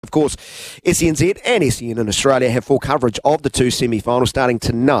Of course, SENZ and SEN in Australia have full coverage of the two semi-finals starting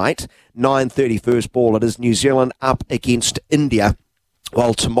tonight, 9:30 first ball. It is New Zealand up against India,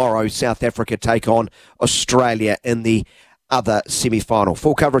 while tomorrow South Africa take on Australia in the other semi-final.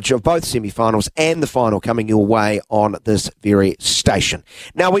 Full coverage of both semi-finals and the final coming your way on this very station.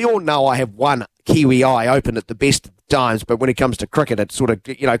 Now, we all know I have one Kiwi eye open at the best of times, but when it comes to cricket, it sort of,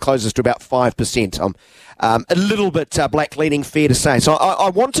 closes to about 5%. I'm a little bit black-leaning, fair to say. So I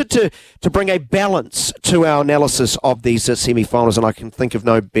wanted to bring a balance to our analysis of these semi-finals, and I can think of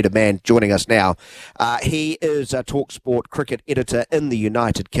no better man joining us now. He is a TalkSport cricket editor in the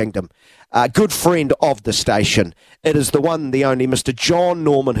United Kingdom. Good friend of the station. It is the one, the only Mr. John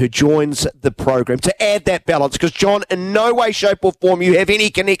Norman who joins the program to add that balance. Because, John, in no way, shape or form you have any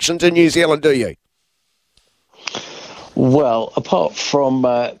connection to New Zealand, do you? Well, apart from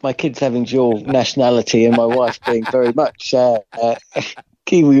my kids having dual nationality and my wife being very much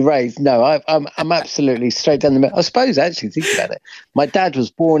Kiwi raised, no, I'm absolutely straight down the middle. I suppose, actually, think about it. My dad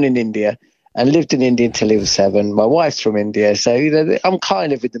was born in India and lived in India until he was 7. My wife's from India, so I'm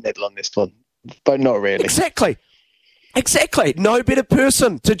kind of in the middle on this one, but not really. Exactly. No better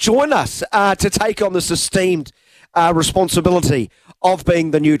person to join us to take on this esteemed responsibility of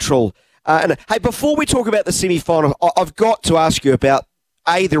being the neutral. And hey, before we talk about the semi-final, I've got to ask you about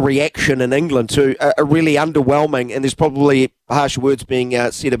the reaction in England to a really underwhelming, and there's probably harsh words being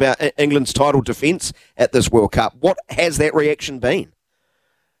said about England's title defence at this World Cup. What has that reaction been?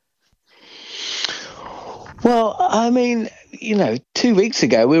 Well, I mean, 2 weeks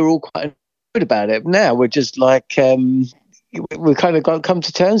ago we were all quite good about it. Now we're just like we've kind of come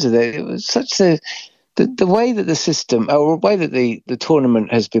to terms with it. It was such the way that the system, or the way that the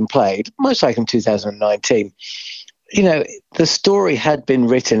tournament has been played, much like in 2019. The story had been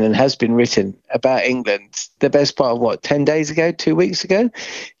written and has been written about England the best part of 10 days ago, 2 weeks ago.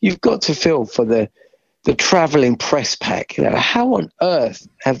 You've got to feel for the travelling press pack. How on earth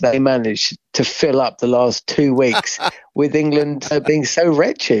have they managed to fill up the last 2 weeks with England being so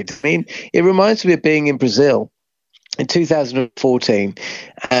wretched? I mean, it reminds me of being in Brazil in 2014,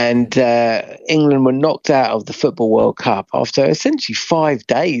 and England were knocked out of the Football World Cup after essentially 5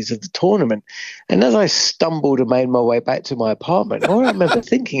 days of the tournament. And as I stumbled and made my way back to my apartment, all I remember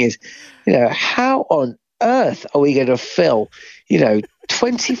thinking is, how on earth are we going to fill,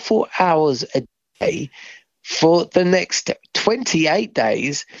 24 hours a day for the next 28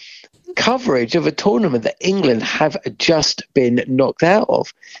 days coverage of a tournament that England have just been knocked out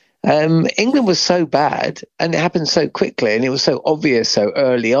of? England was so bad, and it happened so quickly, and it was so obvious so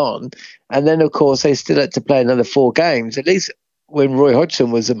early on. And then, of course, they still had to play another 4 games. At least when Roy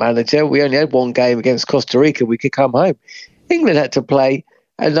Hodgson was the manager, we only had 1 game against Costa Rica. We could come home. England had to play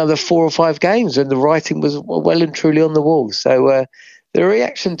another 4 or 5 games, and the writing was well and truly on the wall. So the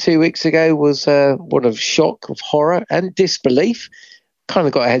reaction 2 weeks ago was one of shock, of horror, and disbelief. Kind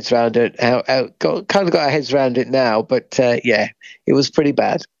of got our heads around it. Got our heads around it now, but it was pretty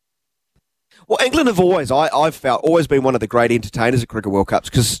bad. Well, England have I've felt, always been one of the great entertainers at Cricket World Cups,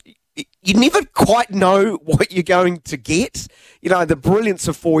 because you never quite know what you're going to get. The brilliance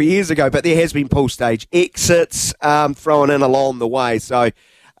of 4 years ago, but there has been pool stage exits thrown in along the way. So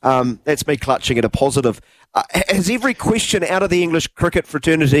that's me clutching at a positive. Has every question out of the English cricket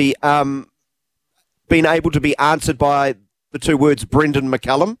fraternity been able to be answered by the 2 words Brendan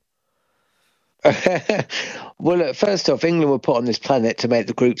McCullum? Well, look, first off, England were put on this planet to make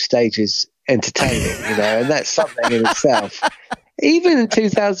the group stages entertaining, and that's something in itself. Even in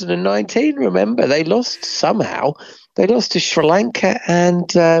 2019, remember, they lost somehow. They lost to Sri Lanka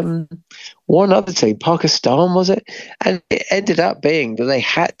and one other team, Pakistan, was it? And it ended up being that they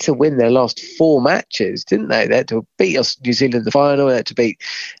had to win their last 4 matches, didn't they? They had to beat New Zealand in the final, they had to beat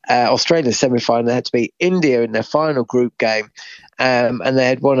Australia in the semi-final, they had to beat India in their final group game, and they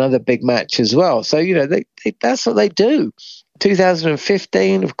had one other big match as well. So, that's what they do.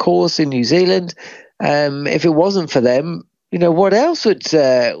 2015, of course, in New Zealand, if it wasn't for them, what else would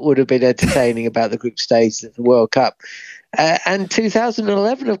have been entertaining about the group stage of the World Cup? And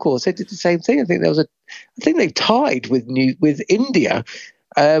 2011, of course, they did the same thing. I think they tied with India.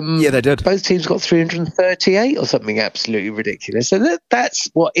 Yeah, they did. Both teams got 338 or something absolutely ridiculous. So that's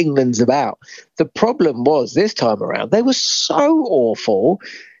what England's about. The problem was this time around, they were so awful.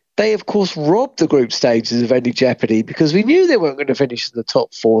 They, of course, robbed the group stages of any jeopardy because we knew they weren't going to finish in the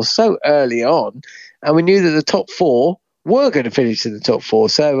top 4 so early on, and we knew that the top 4 were going to finish in the top 4.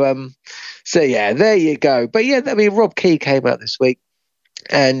 So yeah, there you go. But yeah, I mean, Rob Key came out this week,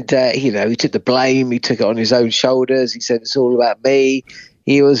 and he took the blame. He took it on his own shoulders. He said it's all about me.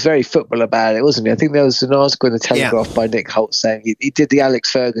 he was very football about it, wasn't he? I think there was an article in the Telegraph by Nick Holt saying he did the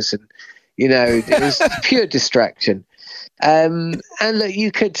Alex Ferguson. It was pure distraction. And look,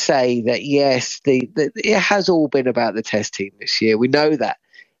 you could say that, yes, it has all been about the test team this year. We know that.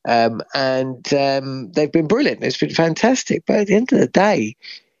 And they've been brilliant. It's been fantastic. But at the end of the day,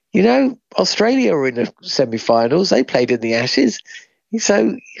 Australia are in the semi-finals. They played in the Ashes.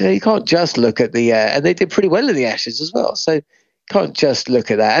 So, you can't just look at and they did pretty well in the Ashes as well. So you can't just look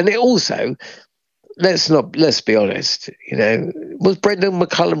at that. And it also, let's be honest, was Brendan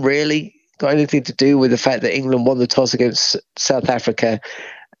McCullum really got anything to do with the fact that England won the toss against South Africa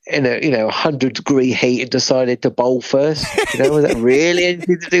in a 100-degree heat and decided to bowl first? Was that really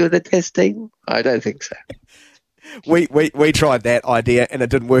anything to do with the test team? I don't think so. We tried that idea and it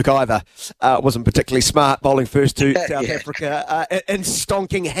didn't work either. It wasn't particularly smart bowling first to South Africa in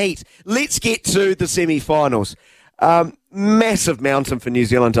stonking heat. Let's get to the semi-finals. Massive mountain for New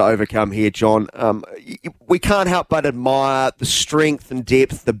Zealand to overcome here, John. We can't help but admire the strength and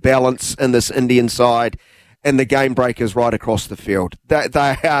depth, the balance in this Indian side and the game breakers right across the field. They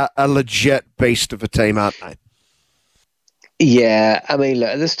are a legit beast of a team, aren't they? Yeah, I mean, look,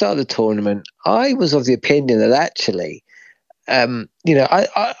 at the start of the tournament, I was of the opinion that actually, I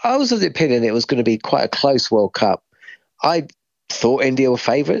was of the opinion it was going to be quite a close World Cup. I thought India were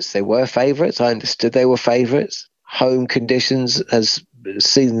favourites. They were favourites. I understood they were favourites. Home conditions has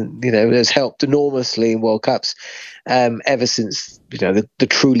helped enormously in World Cups ever since the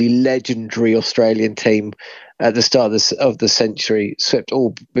truly legendary Australian team at the start of the century swept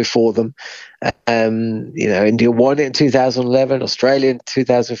all before them. India won it in 2011, Australia in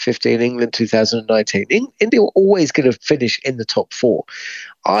 2015, England 2019. India were always going to finish in the top four.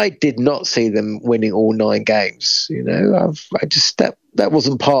 I did not see them winning all 9 games. That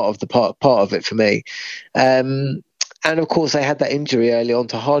wasn't part of it for me. And of course, they had that injury early on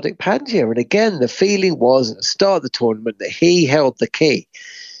to Hardik Pandya. And again, the feeling was at the start of the tournament that he held the key.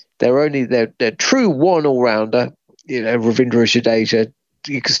 They're true one all-rounder, Ravindra Jadeja.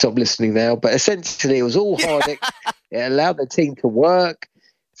 You can stop listening now. But essentially, it was all Hardik. It allowed the team to work.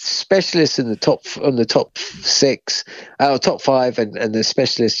 Specialists in the top 6, top 5, and the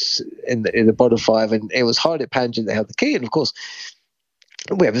specialists in the bottom 5. And it was Hardik Pandya that held the key. And of course,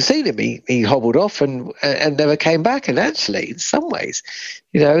 we haven't seen him. He hobbled off and never came back. And actually, in some ways,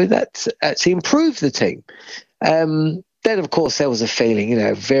 that's improved the team. Then, of course, there was a feeling,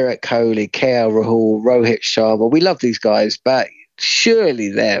 Virat Kohli, KL Rahul, Rohit Sharma. We love these guys, but surely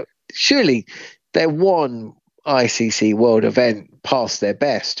they're one ICC World event past their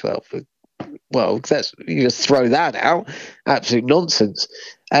best. Well, you just throw that out. Absolute nonsense.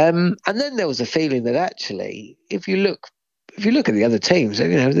 And then there was a feeling that actually, if you look at the other teams,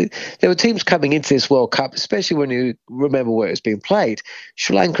 there were teams coming into this World Cup, especially when you remember where it's being played.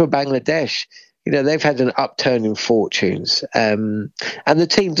 Sri Lanka and Bangladesh, they've had an upturn in fortunes. And the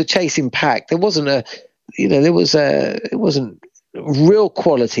teams are chasing pack. There wasn't it wasn't real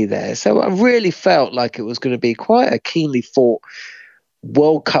quality there. So I really felt like it was going to be quite a keenly fought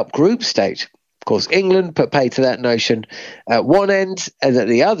World Cup group stage. Of course, England put pay to that notion at one end, and at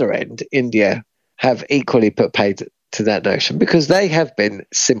the other end, India have equally put pay to that notion because they have been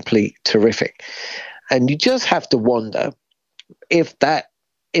simply terrific. And you just have to wonder if that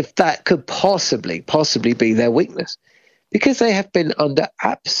could possibly be their weakness, because they have been under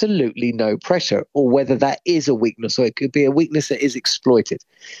absolutely no pressure, or whether that is a weakness or it could be a weakness that is exploited.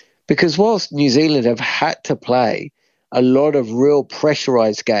 Because whilst New Zealand have had to play a lot of real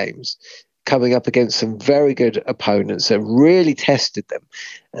pressurized games, coming up against some very good opponents that really tested them,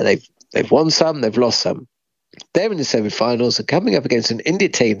 and they've won some, they've lost some. They're in the semi-finals and coming up against an India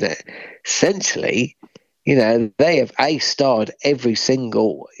team that essentially, they have A-starred every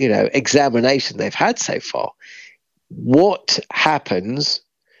single, examination they've had so far. What happens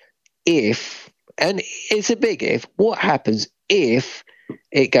if, and it's a big if, what happens if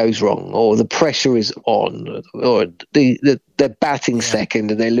it goes wrong, or the pressure is on, or they're batting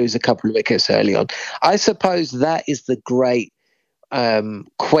second and they lose a couple of wickets early on? I suppose that is the great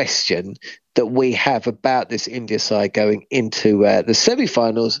question that we have about this India side going into the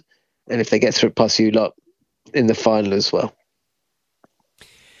semi-finals, and if they get through past you lot in the final as well.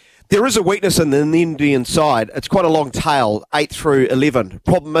 There is a weakness in the Indian side. It's quite a long tail, 8 through 11.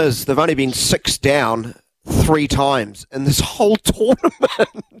 Problem is, they've only been 6 down 3 times in this whole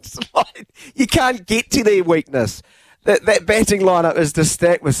tournament. You can't get to their weakness. That batting lineup is just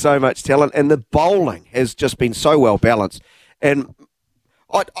stacked with so much talent, and the bowling has just been so well balanced. And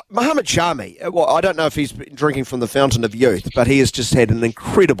Mohammad Shami, well, I don't know if he's been drinking from the fountain of youth, but he has just had an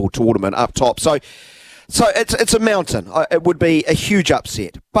incredible tournament up top. So So it's a mountain. It would be a huge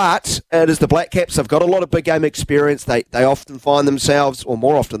upset. But it is the Black Caps. They've got a lot of big game experience. They often find themselves, or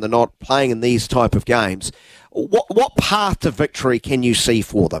more often than not, playing in these type of games. What path to victory can you see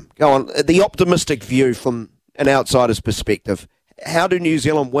for them? Go on, the optimistic view from an outsider's perspective. How do New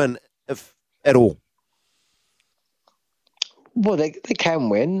Zealand win, if at all? Well, they can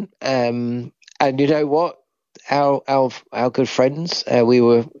win. And you know what? Our good friends, we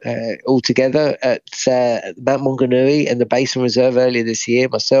were all together at Mount Maunganui in the Basin Reserve earlier this year.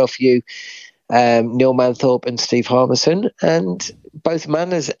 Myself, you, Neil Manthorpe and Steve Harmison, and both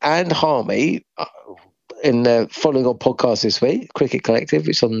Manners and Harmy in the following on podcast this week, Cricket Collective,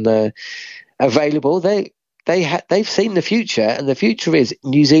 which is on available. They've seen the future, and the future is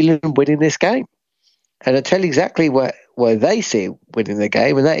New Zealand winning this game. And I tell you exactly where they see winning the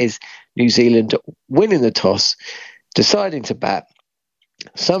game, and that is New Zealand winning the toss, deciding to bat,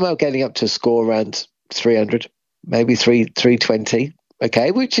 somehow getting up to a score around 300, maybe 320,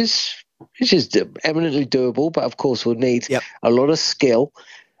 okay, which is eminently doable, but of course will need a lot of skill.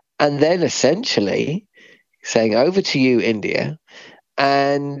 And then essentially saying, over to you, India,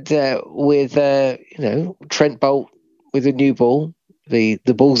 and with Trent Bolt with a new ball, the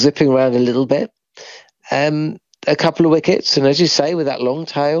ball zipping around a little bit, a couple of wickets, and as you say, with that long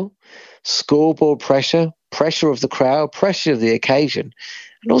tail, scoreboard pressure of the crowd, pressure of the occasion,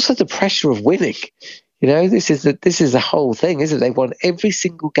 and also the pressure of winning. You know, this is the whole thing, isn't it? They won every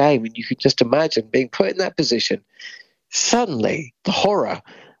single game, and you can just imagine being put in that position. Suddenly, the horror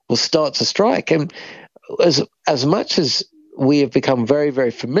will start to strike, and as much as we have become very,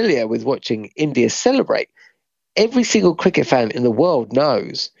 very familiar with watching India celebrate, every single cricket fan in the world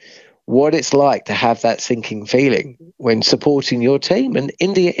knows what it's like to have that sinking feeling when supporting your team, and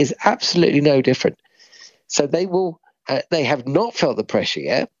India is absolutely no different. So they have not felt the pressure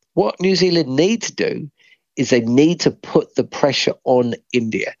yet. What New Zealand need to do is they need to put the pressure on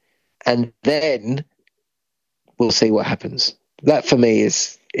India, and then we'll see what happens. That for me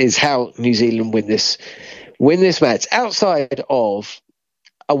is how New Zealand win this match, outside of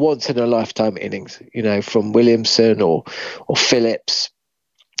a once in a lifetime innings, you know, from Williamson or Phillips,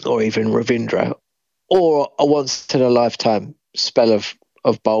 or even Ravindra, or a once-in-a-lifetime spell of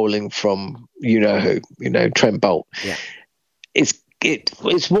bowling from Trent Bolt. Yeah.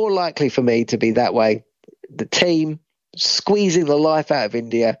 It's more likely for me to be that way. The team squeezing the life out of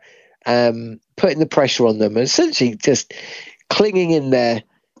India, putting the pressure on them, and essentially just clinging in there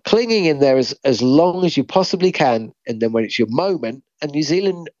as long as you possibly can, and then when it's your moment, and New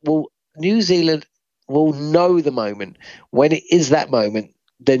Zealand will know the moment. When it is that moment,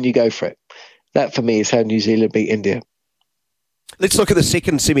 then you go for it. That, for me, is how New Zealand beat India. Let's look at the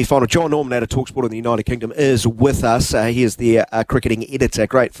second semi-final. John Norman out of TalkSport in the United Kingdom is with us. He is the cricketing editor.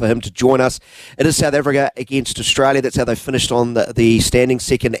 Great for him to join us. It is South Africa against Australia. That's how they finished on the standing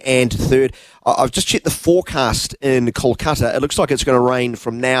second and third. I've just checked the forecast in Kolkata. It looks like it's going to rain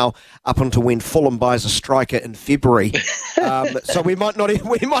from now up until when Fulham buys a striker in February. So we might not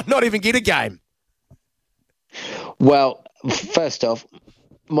even get a game. Well, first off,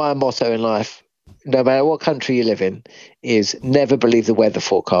 my motto in life, no matter what country you live in, is never believe the weather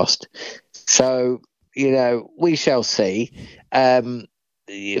forecast. So, we shall see. Fulham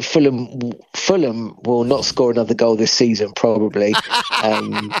will not score another goal this season, probably.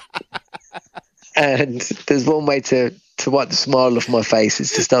 And there's one way to wipe the smile off my face,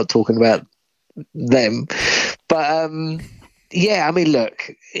 is to start talking about them. But,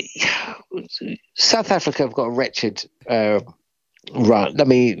 look, South Africa have got a wretched run. I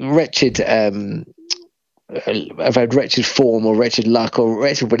mean, I've had wretched form or wretched luck or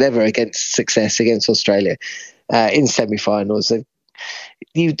wretched whatever against success against Australia in semi-finals.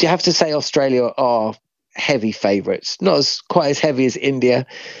 You have to say Australia are heavy favourites, not quite as heavy as India,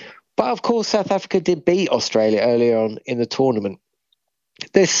 but of course South Africa did beat Australia earlier on in the tournament.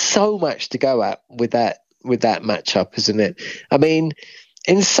 There's so much to go at with that matchup, isn't it? I mean,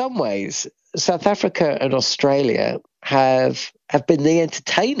 in some ways, South Africa and Australia have been the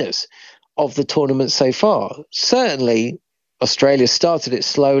entertainers of the tournament so far. Certainly, Australia started it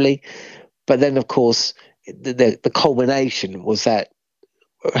slowly, but then, of course, the culmination was that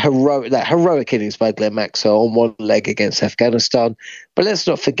heroic innings by Glenn Maxwell on one leg against Afghanistan. But let's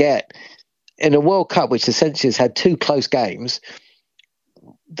not forget, in a World Cup which essentially has had two close games,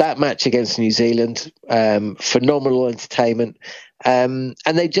 that match against New Zealand, phenomenal entertainment. And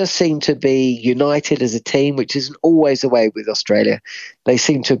they just seem to be united as a team, which isn't always the way with Australia. They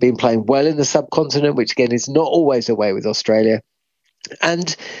seem to have been playing well in the subcontinent, which again is not always the way with Australia.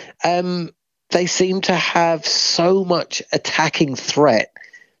 And they seem to have so much attacking threat,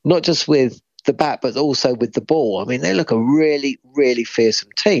 not just with the bat, but also with the ball. I mean, they look a really, really fearsome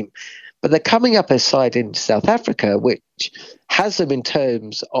team. But they're coming up a side in South Africa, which has them in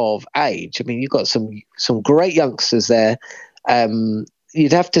terms of age. I mean, you've got some great youngsters there.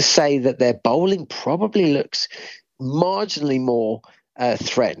 You'd have to say that their bowling probably looks marginally more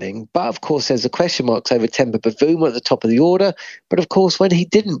threatening. But, of course, there's the question marks over Temba Bavuma at the top of the order. But, of course, when he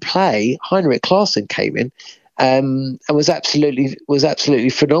didn't play, Heinrich Klaasen came in and was absolutely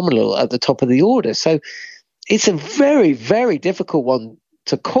phenomenal at the top of the order. So it's a very, very difficult one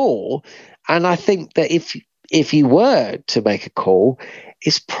to call. And I think that if you were to make a call,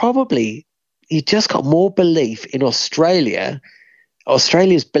 it's probably you just got more belief in Australia's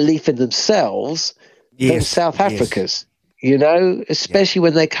belief in themselves than South Africa's, especially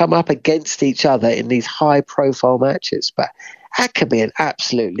when they come up against each other in these high-profile matches. But that could be an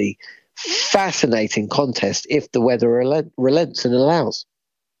absolutely fascinating contest if the weather relents and allows.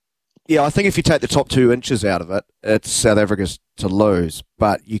 Yeah, I think if you take the top 2 inches out of it, it's South Africa's to lose,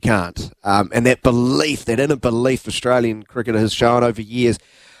 but you can't. And that inner belief Australian cricketer has shown over years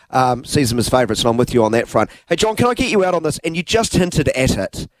sees them as favourites, and I'm with you on that front. Hey, John, can I get you out on this? And you just hinted at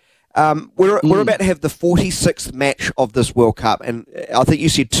it. We're about to have the 46th match of this World Cup, and I think you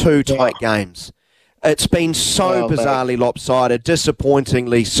said 2 tight games. It's been so bizarrely lopsided,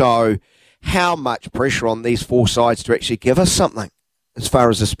 disappointingly so. How much pressure on these 4 sides to actually give us something as far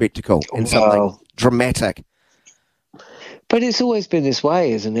as a spectacle and something dramatic? But it's always been this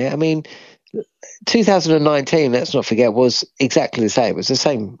way, isn't it? I mean, 2019, let's not forget, was exactly the same. It was the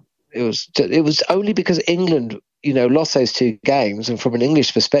same. It was only because England, lost those 2 games, and from an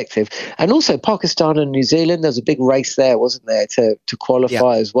English perspective, and also Pakistan and New Zealand, there was a big race there, wasn't there, to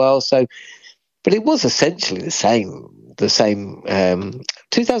qualify as well. So, but it was essentially the same.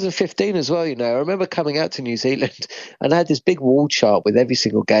 2015 as well. I remember coming out to New Zealand and I had this big wall chart with every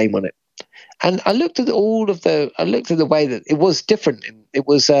single game on it. And I looked at the way that it was different. It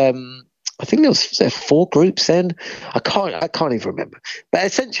was, I think there was 4 groups then. I can't even remember. But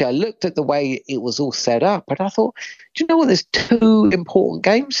essentially, I looked at the way it was all set up, and I thought, do you know what? There's 2 important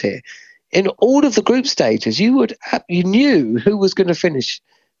games here. In all of the group stages, you knew who was going to finish.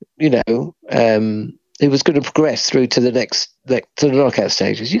 Who was going to progress through to the knockout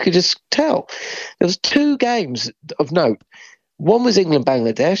stages. You could just tell. There was 2 games of note. One was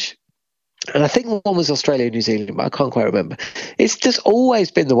England-Bangladesh, and I think one was Australia-New Zealand, but I can't quite remember. It's just always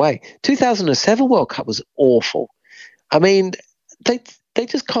been the way. 2007 World Cup was awful. I mean, they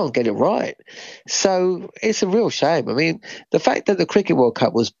just can't get it right. So it's a real shame. I mean, the fact that the Cricket World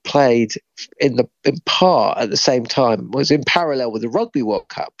Cup was played in part at the same time was in parallel with the Rugby World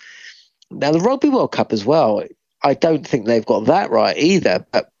Cup. Now, the Rugby World Cup as well, I don't think they've got that right either.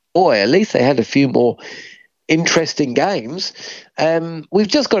 But, boy, at least they had a few more interesting games. We've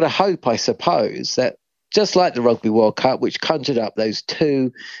just got to hope, I suppose, that just like the Rugby World Cup, which conjured up those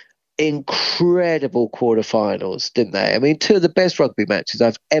 2 incredible quarterfinals, didn't they? I mean, 2 of the best rugby matches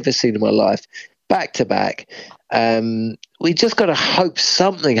I've ever seen in my life, back to back. We just got to hope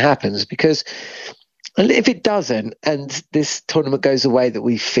something happens, because if it doesn't and this tournament goes the way that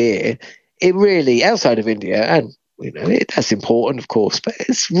we fear, it really, outside of India, and that's important, of course, but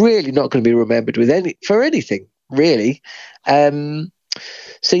it's really not going to be remembered for anything, really.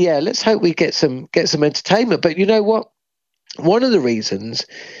 So yeah, let's hope we get some entertainment. But you know what? One of the reasons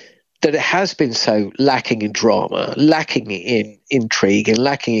that it has been so lacking in drama, lacking in intrigue, and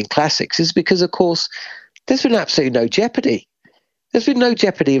lacking in classics is because, of course, there's been absolutely no jeopardy. There's been no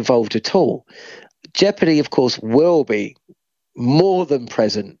jeopardy involved at all. Jeopardy, of course, will be more than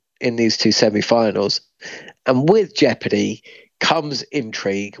present in these 2 semi-finals. And with jeopardy comes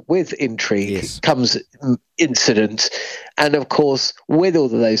intrigue. With intrigue comes incident. And, of course, with all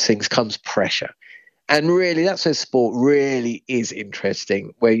of those things comes pressure. And really, that's where sport really is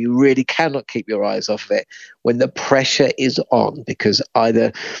interesting, where you really cannot keep your eyes off of it when the pressure is on, because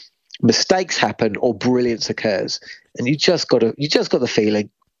either mistakes happen or brilliance occurs. And you just got the feeling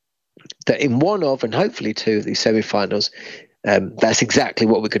that in one of, and hopefully 2 of these semi-finals, that's exactly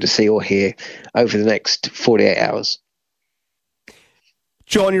what we're going to see or hear over the next 48 hours.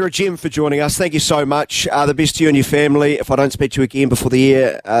 John, you're a gem for joining us. Thank you so much. The best to you and your family. If I don't speak to you again before the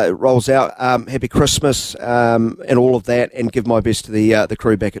year rolls out, happy Christmas and all of that, and give my best to the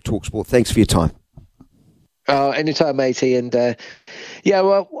crew back at TalkSport. Thanks for your time. Anytime, matey. And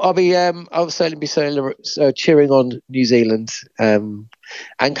I'll certainly be cheering on New Zealand and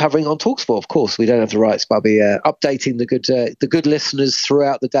covering on TalkSport. Of course, we don't have the rights, but I'll be updating the good listeners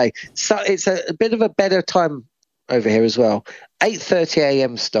throughout the day. So it's a bit of a better time over here as well. 8:30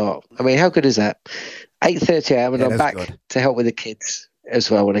 a.m. start. I mean, how good is that? 8:30 a.m. and I'm back to help with the kids.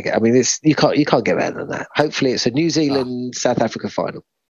 as well. I mean, you can't get better than that. Hopefully, it's a New Zealand South Africa final.